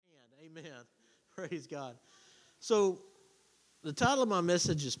Amen. Praise God. So, the title of my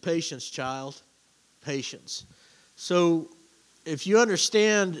message is Patience, Child. Patience. So, if you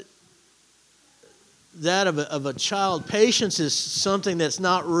understand that of a child, patience is something that's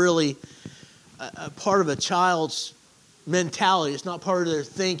not really a part of a child's mentality. It's not part of their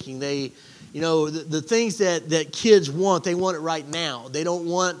thinking. The things that kids want, they want it right now. They don't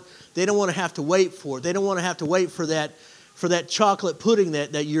want to have to wait for it. They don't want to have to wait for that chocolate pudding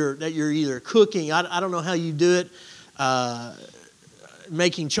that you're either cooking. I don't know how you do it,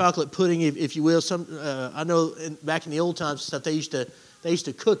 making chocolate pudding, if you will. I know back in the old times stuff, they used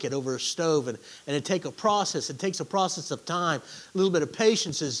to cook it over a stove, and it takes a process. It takes a process of time. A little bit of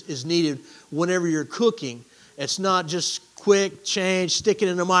patience is needed whenever you're cooking. It's not just quick change, stick it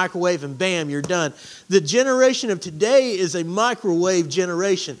in the microwave, and bam, you're done. The generation of today is a microwave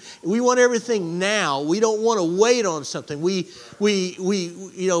generation. We want everything now. We don't want to wait on something. We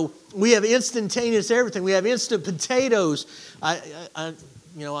have instantaneous everything. We have instant potatoes. I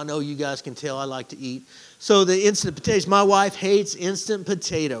know you guys can tell I like to eat. So the instant potatoes, my wife hates instant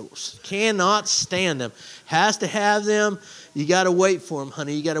potatoes. Cannot stand them. Has to have them. You got to wait for them,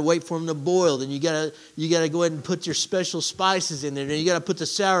 honey. You got to wait for them to boil. Then you got to go ahead and put your special spices in there. Then you got to put the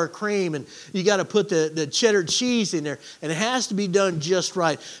sour cream, and you got to put the cheddar cheese in there. And it has to be done just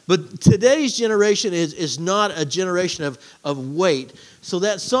right. But today's generation is not a generation of wait. So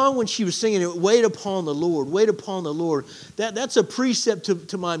that song, when she was singing it, wait upon the Lord, wait upon the Lord, that's a precept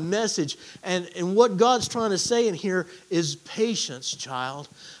to my message. And what God's trying to say in here is patience, child.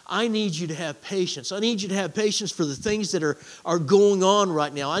 I need you to have patience. I need you to have patience for the things that are going on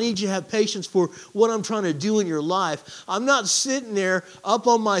right now. I need you to have patience for what I'm trying to do in your life. I'm not sitting there up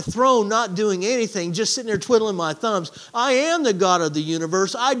on my throne not doing anything, just sitting there twiddling my thumbs. I am the God of the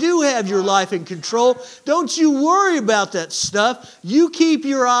universe. I do have your life in control. Don't you worry about that stuff. You keep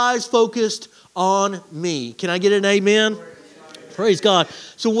your eyes focused on me. Can I get an amen? Praise God.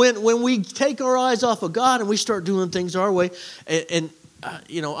 So when we take our eyes off of God and we start doing things our way,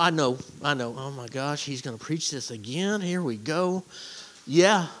 I know, oh my gosh, he's going to preach this again. Here we go.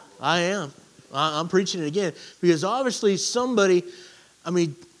 Yeah, I am. I'm preaching it again. Because obviously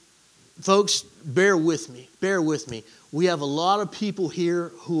folks, bear with me. Bear with me. We have a lot of people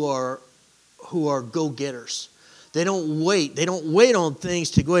here who are go-getters. They don't wait. They don't wait on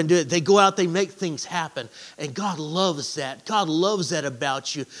things to go ahead and do it. They go out, they make things happen. And God loves that. God loves that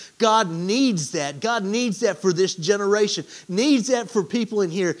about you. God needs that. God needs that for this generation. Needs that for people in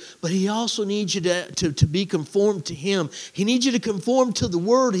here. But He also needs you to be conformed to Him. He needs you to conform to the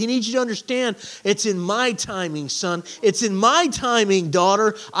Word. He needs you to understand it's in my timing, son. It's in my timing,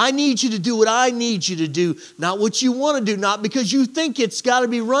 daughter. I need you to do what I need you to do. Not what you want to do. Not because you think it's got to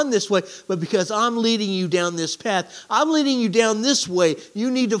be run this way. But because I'm leading you down this path. I'm leading you down this way. You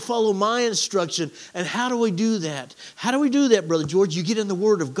need to follow my instruction. And how do we do that? How do we do that, Brother George? You get in the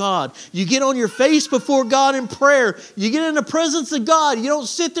Word of God. You get on your face before God in prayer. You get in the presence of God. You don't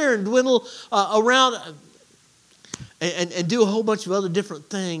sit there and dwindle around and do a whole bunch of other different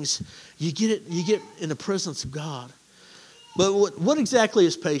things. You get in the presence of God. But what exactly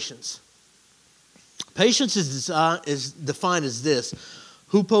is patience? Patience is defined as this: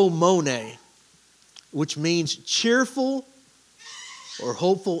 hupomone, which means cheerful or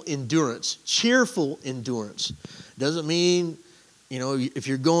hopeful endurance. Cheerful endurance. Doesn't mean, if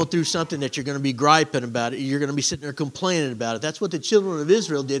you're going through something that you're going to be griping about it, you're going to be sitting there complaining about it. That's what the children of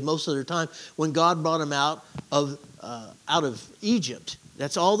Israel did most of their time when God brought them out of Egypt.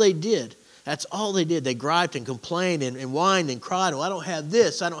 That's all they did. That's all they did. They griped and complained and whined and cried. Oh, I don't have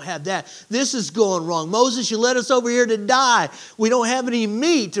this. I don't have that. This is going wrong. Moses, you led us over here to die. We don't have any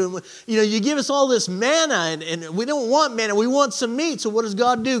meat. You give us all this manna, and we don't want manna. We want some meat. So what does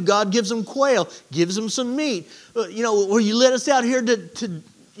God do? God gives them quail, gives them some meat. Or you led us out here to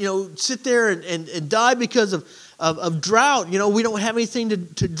sit there and die because of drought. We don't have anything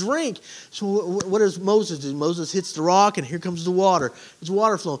to drink. So what does Moses do? Moses hits the rock, and here comes the water. It's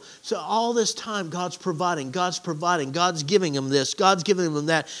water flowing. So all this time, God's providing. God's giving them this. God's giving them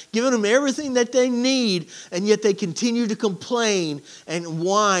that. Giving them everything that they need, and yet they continue to complain and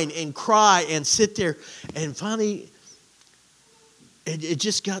whine and cry and sit there. And finally, it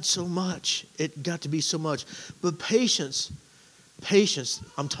just got so much. It got to be so much. But patience,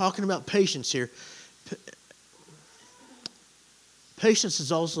 I'm talking about patience here. Patience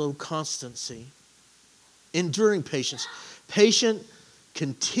is also constancy. Enduring patience. Patient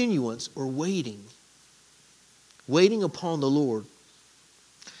continuance or waiting. Waiting upon the Lord.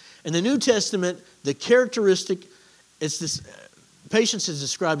 In the New Testament, the characteristic, patience is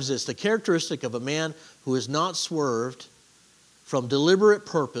described as this: the characteristic of a man who is not swerved from deliberate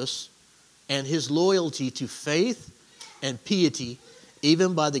purpose and his loyalty to faith and piety,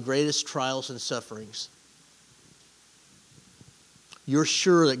 even by the greatest trials and sufferings. You're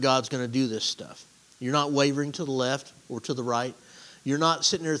sure that God's going to do this stuff. You're not wavering to the left or to the right. You're not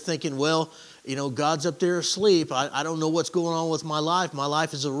sitting there thinking, well, God's up there asleep. I don't know what's going on with my life. My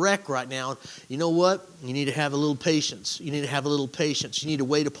life is a wreck right now. You know what? You need to have a little patience. You need to have a little patience. You need to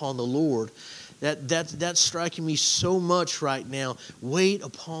wait upon the Lord. That's striking me so much right now. Wait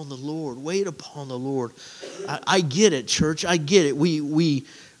upon the Lord. Wait upon the Lord. I get it, church. I get it. We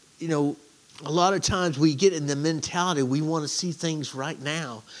a lot of times we get in the mentality we want to see things right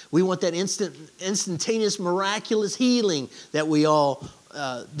now. We want that instantaneous, miraculous healing that we all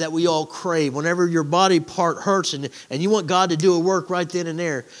crave. Whenever your body part hurts and you want God to do a work right then and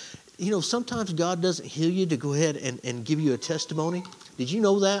there. Sometimes God doesn't heal you to go ahead and give you a testimony. Did you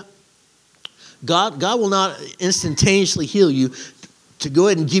know that? God will not instantaneously heal you to go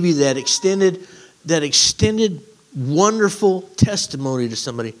ahead and give you that extended, wonderful testimony to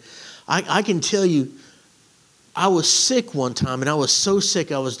somebody. I can tell you, I was sick one time, and I was so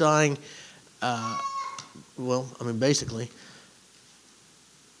sick I was dying. Basically,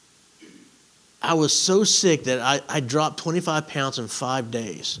 I was so sick that I dropped 25 pounds in 5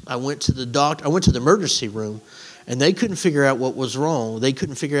 days. I went to the doctor. I went to the emergency room, and they couldn't figure out what was wrong. They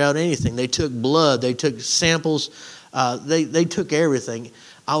couldn't figure out anything. They took blood. They took samples. They took everything.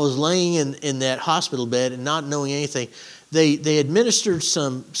 I was laying in that hospital bed and not knowing anything. They administered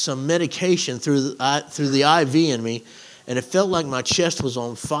some medication through the IV in me, and it felt like my chest was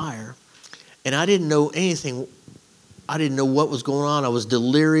on fire. And I didn't know anything. I didn't know what was going on. I was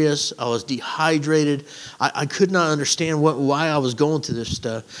delirious. I was dehydrated. I could not understand why I was going through this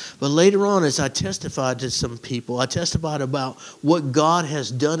stuff. But later on, as I testified to some people, I testified about what God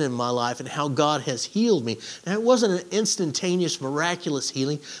has done in my life and how God has healed me. Now, it wasn't an instantaneous, miraculous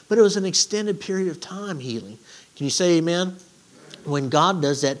healing, but it was an extended period of time healing. Can you say amen? When God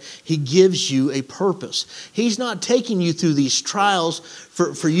does that, He gives you a purpose. He's not taking you through these trials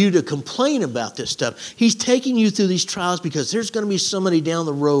for you to complain about this stuff. He's taking you through these trials because there's going to be somebody down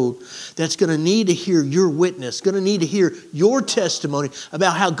the road that's going to need to hear your witness, going to need to hear your testimony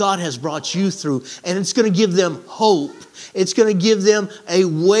about how God has brought you through. And it's going to give them hope. It's going to give them a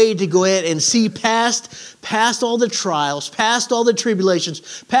way to go ahead and see past all the trials, past all the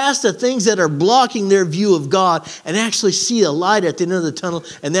tribulations, past the things that are blocking their view of God, and actually see a light at the end of the tunnel,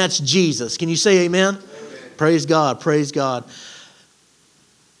 and that's Jesus. Can you say amen? Amen. Praise God, praise God.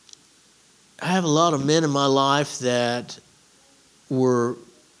 I have a lot of men in my life that were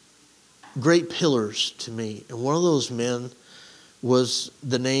great pillars to me, and one of those men was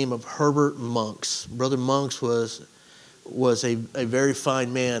the name of Herbert Monks. Brother Monks was a very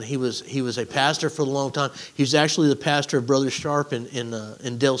fine man. He was a pastor for a long time. He was actually the pastor of Brother Sharp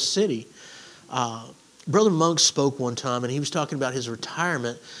in Del City. Brother Monks spoke one time, and he was talking about his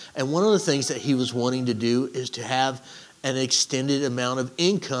retirement. And one of the things that he was wanting to do is to have an extended amount of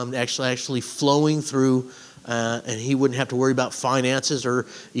income actually flowing through, and he wouldn't have to worry about finances or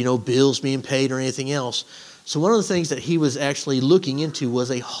bills being paid or anything else. So one of the things that he was actually looking into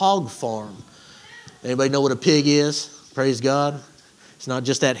was a hog farm. Anybody know what a pig is? Praise God. It's not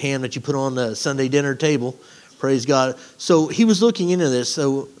just that ham that you put on the Sunday dinner table. Praise God. So he was looking into this.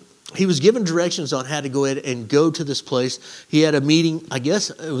 So he was given directions on how to go ahead and go to this place. He had a meeting. I guess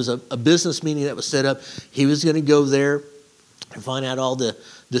it was a business meeting that was set up. He was going to go there and find out all the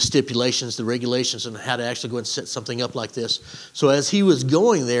stipulations, the regulations, and how to actually go and set something up like this. So as he was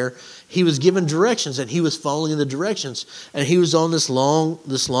going there, he was given directions, and he was following the directions. And he was on this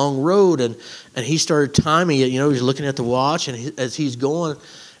long road, and he started timing it. He was looking at the watch, and as he's going,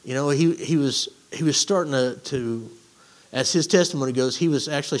 he was starting to, as his testimony goes, he was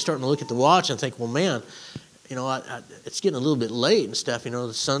actually starting to look at the watch and think, well, man, it's getting a little bit late and stuff.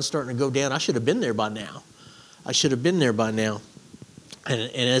 The sun's starting to go down. I should have been there by now.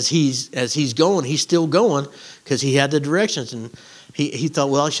 And as he's going, he's still going because he had the directions, and he thought,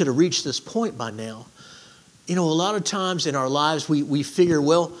 well, I should have reached this point by now. A lot of times in our lives we figure,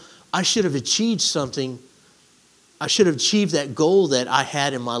 well, I should have achieved something. I should have achieved that goal that I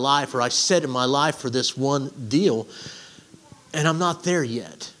had in my life, or I set in my life for this one deal, and I'm not there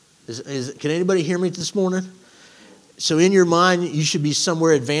yet. Can anybody hear me this morning? So in your mind, you should be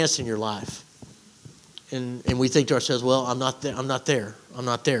somewhere advanced in your life. And we think to ourselves, well, I'm not there.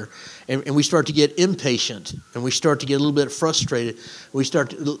 And we start to get impatient, and we start to get a little bit frustrated. We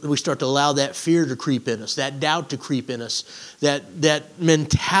start to allow that fear to creep in us, that doubt to creep in us, that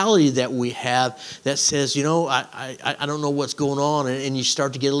mentality that we have that says, I don't know what's going on, and you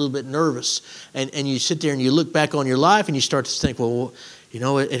start to get a little bit nervous. And you sit there and you look back on your life, and you start to think, well,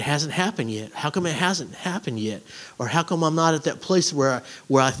 It hasn't happened yet. How come it hasn't happened yet? Or how come I'm not at that place where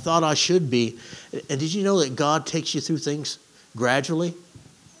I thought I should be? And did you know that God takes you through things gradually?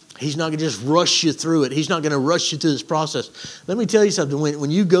 He's not going to just rush you through it. He's not going to rush you through this process. Let me tell you something. When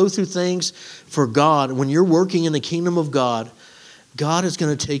you go through things for God, when you're working in the kingdom of God, God is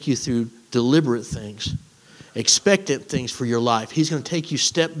going to take you through deliberate things, expectant things for your life. He's going to take you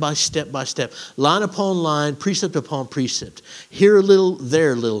step by step by step, line upon line, precept upon precept. Here a little,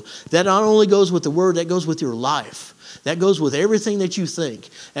 there a little. That not only goes with the word, that goes with your life. That goes with everything that you think.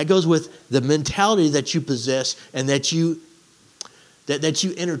 That goes with the mentality that you possess and that you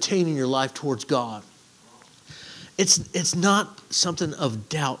entertain in your life towards God. It's not something of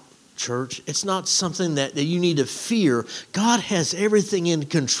doubt, church. It's not something that you need to fear. God has everything in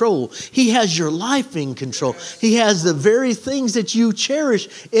control. He has your life in control. He has the very things that you cherish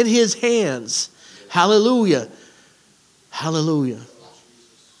in His hands. Hallelujah. Hallelujah.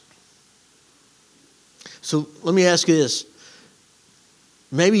 So let me ask you this.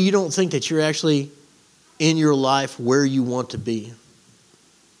 Maybe you don't think that you're actually in your life where you want to be.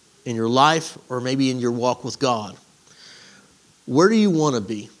 In your life, or maybe in your walk with God. Where do you want to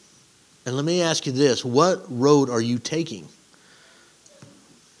be? And let me ask you this. What road are you taking?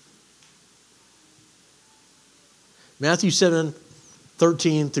 Matthew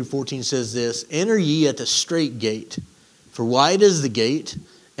 7:13 through 14 says this. Enter ye at the strait gate, for wide is the gate,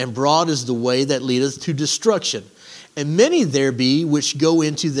 and broad is the way that leadeth to destruction. And many there be which go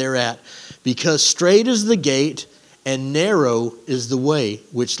into thereat, because strait is the gate, and narrow is the way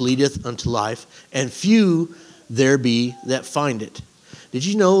which leadeth unto life, and few there be that find it. Did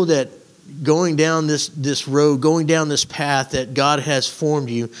you know that going down this road, going down this path that God has formed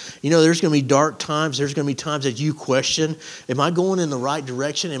you, there's going to be dark times. There's going to be times that you question, am I going in the right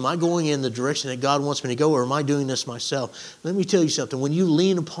direction? Am I going in the direction that God wants me to go, or am I doing this myself? Let me tell you something. When you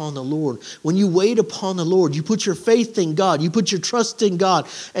lean upon the Lord, when you wait upon the Lord, you put your faith in God, you put your trust in God,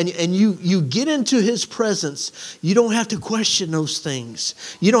 and you get into His presence, you don't have to question those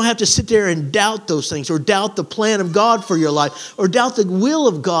things. You don't have to sit there and doubt those things, or doubt the plan of God for your life, or doubt the will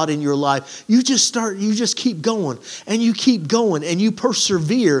of God in your life. You just keep going, and you keep going, and you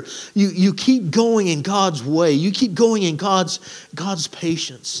persevere. You keep going in God's way. You keep going in God's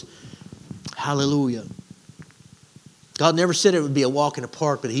patience. Hallelujah. God never said it would be a walk in the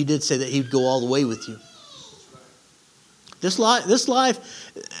park, but He did say that He'd go all the way with you. This life,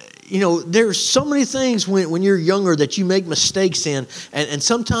 there's so many things when you're younger that you make mistakes in, and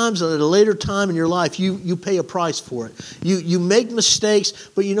sometimes at a later time in your life, you pay a price for it. You make mistakes,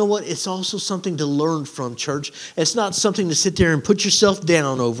 but you know what? It's also something to learn from, church. It's not something to sit there and put yourself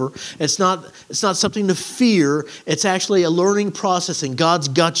down over. It's not something to fear. It's actually a learning process, and God's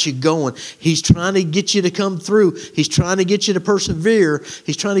got you going. He's trying to get you to come through. He's trying to get you to persevere.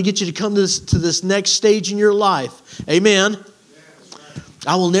 He's trying to get you to come to this next stage in your life. Amen.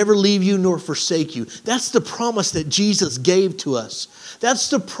 I will never leave you nor forsake you. That's the promise that Jesus gave to us.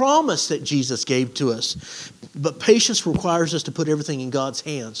 That's the promise that Jesus gave to us. But patience requires us to put everything in God's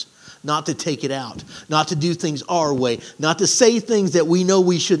hands, not to take it out, not to do things our way, not to say things that we know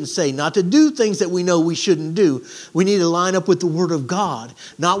we shouldn't say, not to do things that we know we shouldn't do. We need to line up with the Word of God,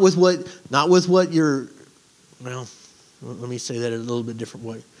 not with what you're, well, let me say that in a little bit different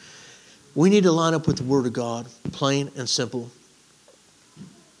way. We need to line up with the Word of God, plain and simple.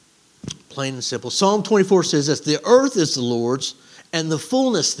 Plain and simple. Psalm 24 says this, the earth is the Lord's and the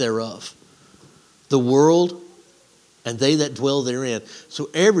fullness thereof, the world and they that dwell therein. So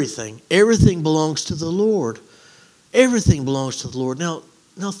everything belongs to the Lord. Everything belongs to the Lord. Now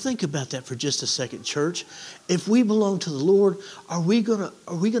think about that for just a second, church. If we belong to the Lord, are we gonna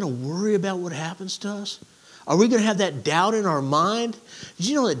worry about what happens to us? Are we gonna have that doubt in our mind? Did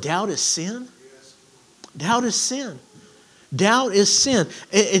you know that doubt is sin? Doubt is sin. Doubt is sin.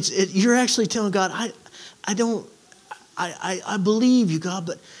 You're actually telling God, I believe you, God,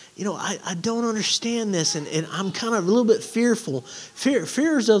 but I don't understand this, and I'm kind of a little bit fearful.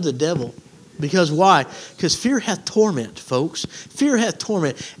 Fear is of the devil. Because why? Because fear hath torment, folks. Fear hath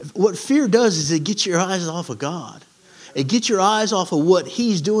torment. What fear does is it gets your eyes off of God. It gets your eyes off of what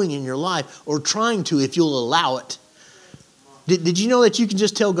He's doing in your life, or trying to, if you'll allow it. Did you know that you can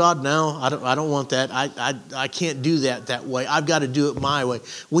just tell God, no, I don't want that. I can't do that way. I've got to do it my way.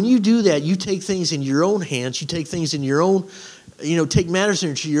 When you do that, you take things in your own hands. You take things in your own, take matters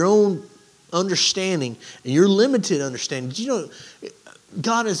into your own understanding and your limited understanding. Did you know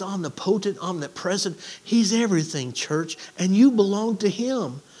God is omnipotent, omnipresent. He's everything, church, and you belong to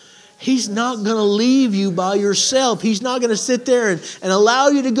Him. He's not going to leave you by yourself. He's not going to sit there and allow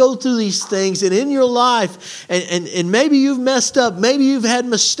you to go through these things. And in your life, and maybe you've messed up. Maybe you've had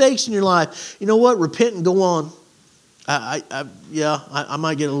mistakes in your life. You know what? Repent and go on. I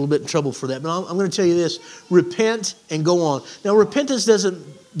might get a little bit in trouble for that. But I'm going to tell you this. Repent and go on. Now, repentance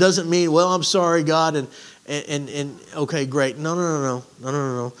doesn't mean, well, I'm sorry, God, and okay, great. No.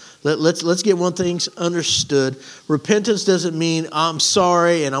 Let's get one thing understood. Repentance doesn't mean I'm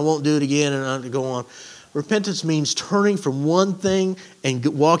sorry and I won't do it again and I go on. Repentance means turning from one thing and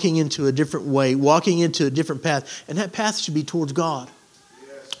walking into a different way, walking into a different path. And that path should be towards God.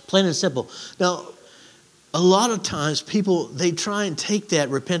 Yes. Plain and simple. Now, a lot of times people, they try and take that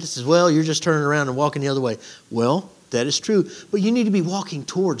repentance as, well, you're just turning around and walking the other way. Well, that is true. But you need to be walking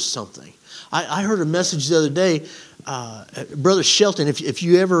towards something. I heard a message the other day, Brother Shelton. If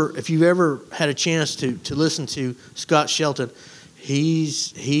you ever had a chance to listen to Scott Shelton,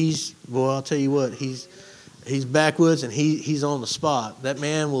 I'll tell you what, he's backwoods and he's on the spot. That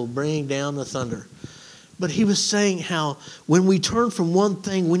man will bring down the thunder. But he was saying how when we turn from one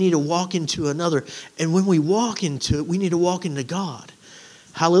thing, we need to walk into another, and when we walk into it, we need to walk into God.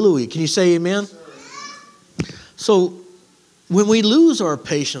 Hallelujah! Can you say amen? So when we lose our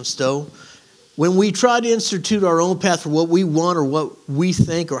patience, though, when we try to institute our own path for what we want or what we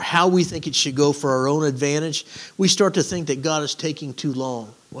think or how we think it should go for our own advantage, we start to think that God is taking too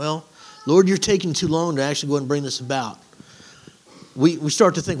long. Well, Lord, you're taking too long to actually go and bring this about. We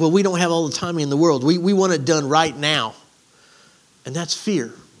start to think, well, we don't have all the time in the world. We want it done right now. And that's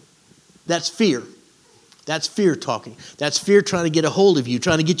fear. That's fear. That's fear talking. That's fear trying to get a hold of you,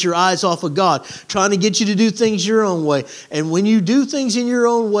 trying to get your eyes off of God, trying to get you to do things your own way. And when you do things in your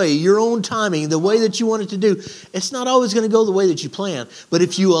own way, your own timing, the way that you want it to do, it's not always going to go the way that you plan. But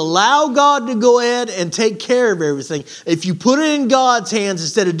if you allow God to go ahead and take care of everything, if you put it in God's hands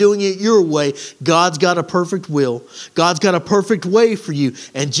instead of doing it your way, God's got a perfect will. God's got a perfect way for you.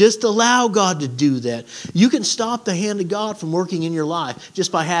 And just allow God to do that. You can stop the hand of God from working in your life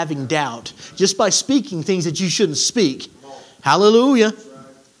just by having doubt, just by speaking things that you shouldn't speak. Hallelujah.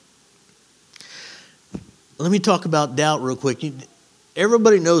 Let me talk about doubt real quick.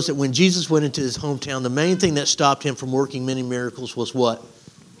 Everybody knows that when Jesus went into his hometown, the main thing that stopped him from working many miracles was what?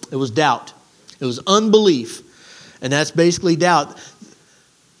 It was doubt. It was unbelief. And that's basically doubt.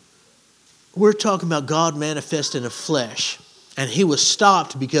 We're talking about God manifest in the flesh. And he was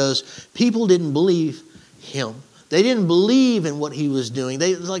stopped because people didn't believe him. They didn't believe in what he was doing.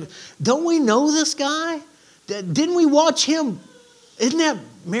 They was like, don't we know this guy? Didn't we watch him? Isn't that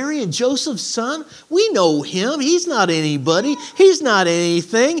Mary and Joseph's son? We know him. He's not anybody. He's not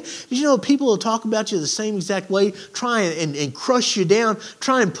anything. You know, people will talk about you the same exact way, try and crush you down,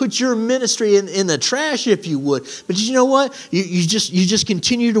 try and put your ministry in the trash, if you would. But you know what? You just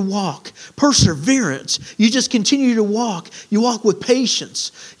continue to walk. Perseverance. You just continue to walk. You walk with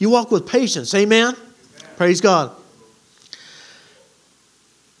patience. You walk with patience. Amen? Amen. Praise God.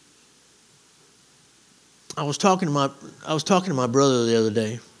 I was talking to my brother the other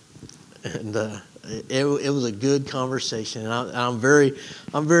day, and it was a good conversation. And I'm very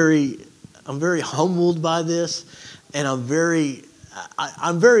humbled by this, and I'm very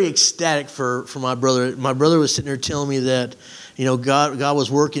ecstatic for my brother. My brother was sitting there telling me that, you know, God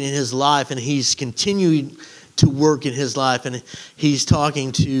was working in his life, and he's continuing to work in his life. And he's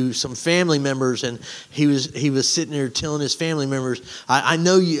talking to some family members, and he was sitting there telling his family members, I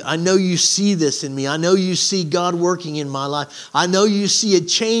know you see this in me. I know you see God working in my life. I know you see a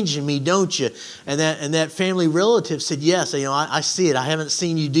change in me, don't you? And that family relative said, yes, you know, I see it. I haven't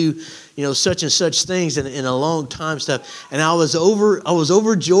seen you do, you know, such and such things in a long time stuff. And I was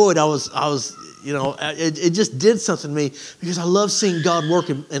overjoyed. I was you know, it just did something to me because I love seeing God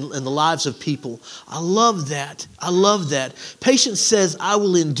work in the lives of people. I love that. I love that. Patience says, I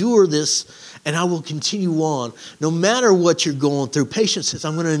will endure this and I will continue on. No matter what you're going through, patience says,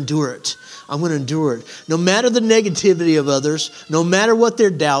 I'm going to endure it. I'm going to endure it. No matter the negativity of others, no matter what their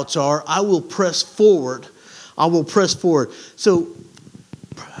doubts are, I will press forward. I will press forward. So,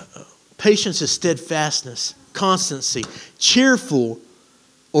 patience is steadfastness, constancy, cheerful,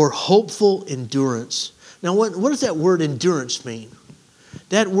 or hopeful endurance. Now, what does that word endurance mean?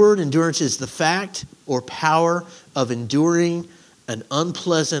 That word endurance is the fact or power of enduring an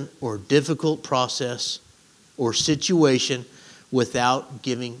unpleasant or difficult process or situation without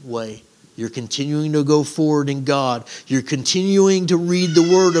giving way. You're continuing to go forward in God. You're continuing to read the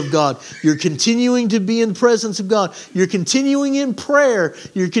Word of God. You're continuing to be in the presence of God. You're continuing in prayer.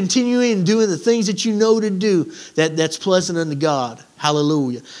 You're continuing doing the things that you know to do that's pleasant unto God.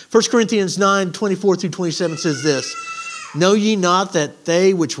 Hallelujah. 1 Corinthians 9, 24 through 27 says this. Know ye not that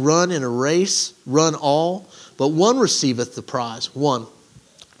they which run in a race run all, but one receiveth the prize? One.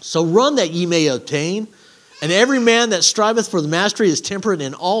 So run that ye may obtain. And every man that striveth for the mastery is temperate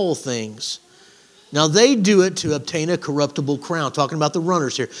in all things. Now they do it to obtain a corruptible crown. Talking about the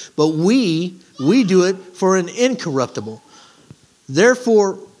runners here. But we do it for an incorruptible.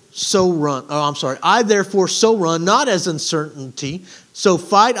 Therefore so run. I therefore so run, not as uncertainty. So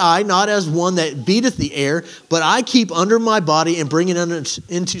fight I, not as one that beateth the air, but I keep under my body and bring it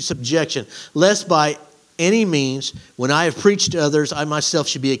into subjection, lest by any means, when I have preached to others, I myself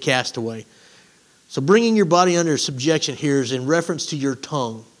should be a castaway. So bringing your body under subjection here is in reference to your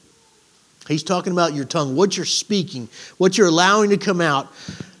tongue. He's talking about your tongue, what you're speaking, what you're allowing to come out.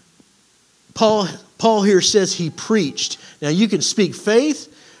 Paul here says he preached. Now you can speak faith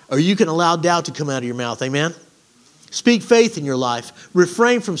or you can allow doubt to come out of your mouth. Amen? Speak faith in your life.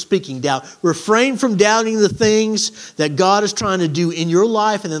 Refrain from speaking doubt. Refrain from doubting the things that God is trying to do in your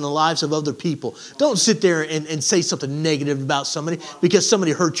life and in the lives of other people. Don't sit there and say something negative about somebody because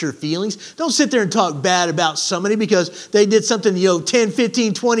somebody hurt your feelings. Don't sit there and talk bad about somebody because they did something 10,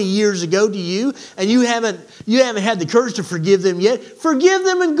 15, 20 years ago to you and you haven't had the courage to forgive them yet. Forgive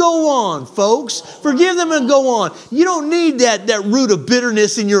them and go on, folks. Forgive them and go on. You don't need that root of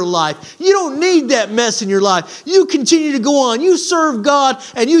bitterness in your life. You don't need that mess in your life. You continue to go on. You serve God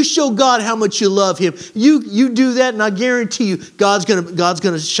and you show God how much you love Him. You do that and I guarantee you God's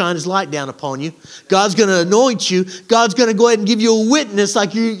gonna shine His light down upon you. God's gonna anoint you. God's gonna go ahead and give you a witness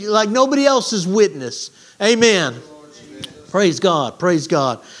like nobody else's witness. Amen. Praise God. Praise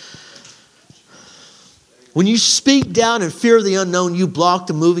God. When you speak down and fear the unknown, you block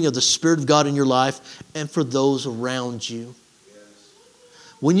the moving of the Spirit of God in your life and for those around you.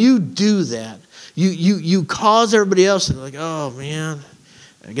 When you do that, you cause everybody else to like, oh man,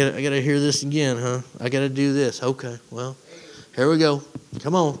 I gotta hear this again, huh? I gotta do this. Okay, well, here we go.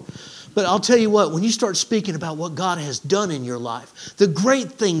 Come on. But I'll tell you what, when you start speaking about what God has done in your life, the great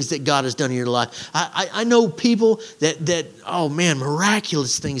things that God has done in your life, I know people that oh man,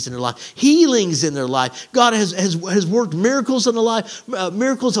 miraculous things in their life, healings in their life. God has worked miracles in their life,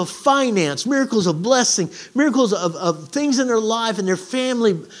 miracles of finance, miracles of blessing, miracles of things in their life and their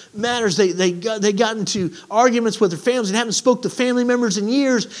family matters. They got into arguments with their families and haven't spoke to family members in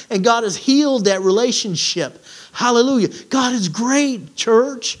years, and God has healed that relationship. Hallelujah. God is great,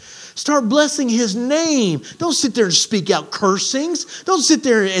 church. Start blessing His name. Don't sit there and speak out cursings. Don't sit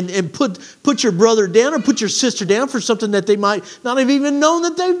there and put your brother down or put your sister down for something that they might not have even known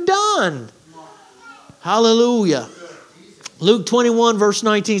that they've done. Hallelujah. Luke 21 verse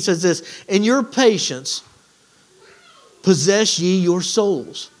 19 says this, in your patience possess ye your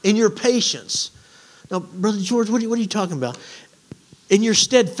souls. In your patience. Now, Brother George, what are you talking about? In your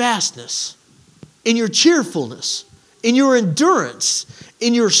steadfastness, in your cheerfulness, in your endurance,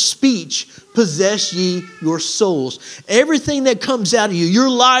 in your speech, possess ye your souls. Everything that comes out of you,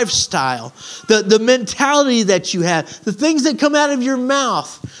 your lifestyle, the mentality that you have, the things that come out of your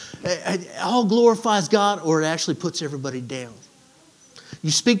mouth, it all glorifies God or it actually puts everybody down.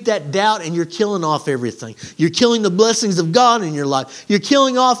 You speak that doubt and you're killing off everything. You're killing the blessings of God in your life. You're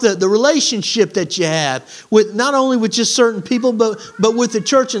killing off the relationship that you have with not only with just certain people, but with the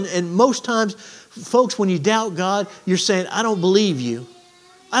church. And most times, folks, when you doubt God, you're saying, I don't believe you.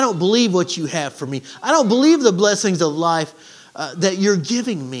 I don't believe what you have for me. I don't believe the blessings of life that you're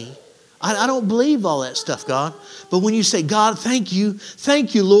giving me. I don't believe all that stuff, God. But when you say, God, thank you,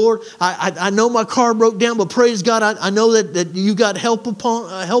 Lord. I know my car broke down, but praise God, I know that you got help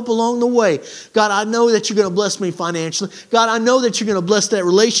along the way. God, I know that you're going to bless me financially. God, I know that you're going to bless that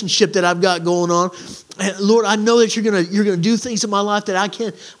relationship that I've got going on. And Lord, I know that you're going to do things in my life that I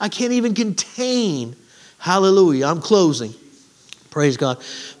can't even contain. Hallelujah. I'm closing. Praise God.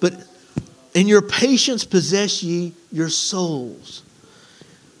 But in your patience possess ye your souls.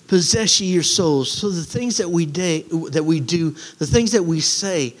 Possess ye your souls. So the things that we do, the things that we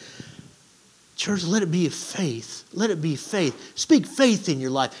say, church, let it be of faith. Let it be faith. Speak faith in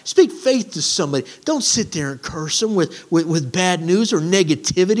your life. Speak faith to somebody. Don't sit there and curse them with bad news or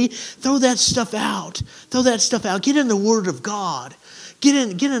negativity. Throw that stuff out. Throw that stuff out. Get in the Word of God. Get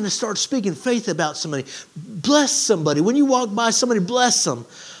in and start speaking faith about somebody. Bless somebody. When you walk by somebody, bless them.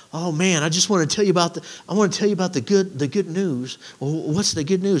 Oh man, I just want to tell you about the good news. Well, what's the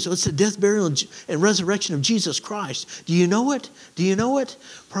good news? It's the death, burial, and resurrection of Jesus Christ. Do you know it? Do you know it?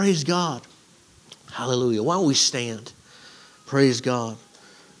 Praise God. Hallelujah. Why don't we stand? Praise God.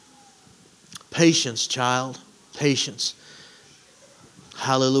 Patience, child. Patience.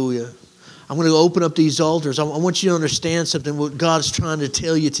 Hallelujah. I'm going to open up these altars. I want you to understand something. What God's trying to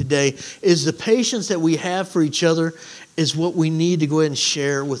tell you today is the patience that we have for each other is what we need to go ahead and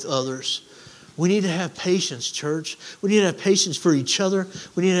share with others. We need to have patience, church. We need to have patience for each other.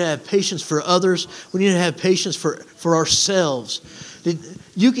 We need to have patience for others. We need to have patience for ourselves.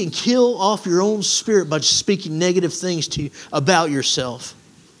 You can kill off your own spirit by just speaking negative things to you about yourself.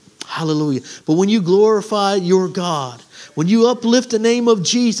 Hallelujah. But when you glorify your God, when you uplift the name of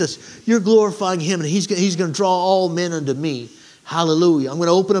Jesus, you're glorifying Him, and He's going to draw all men unto me. Hallelujah. I'm going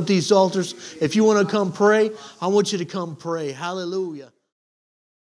to open up these altars. If you want to come pray, I want you to come pray. Hallelujah.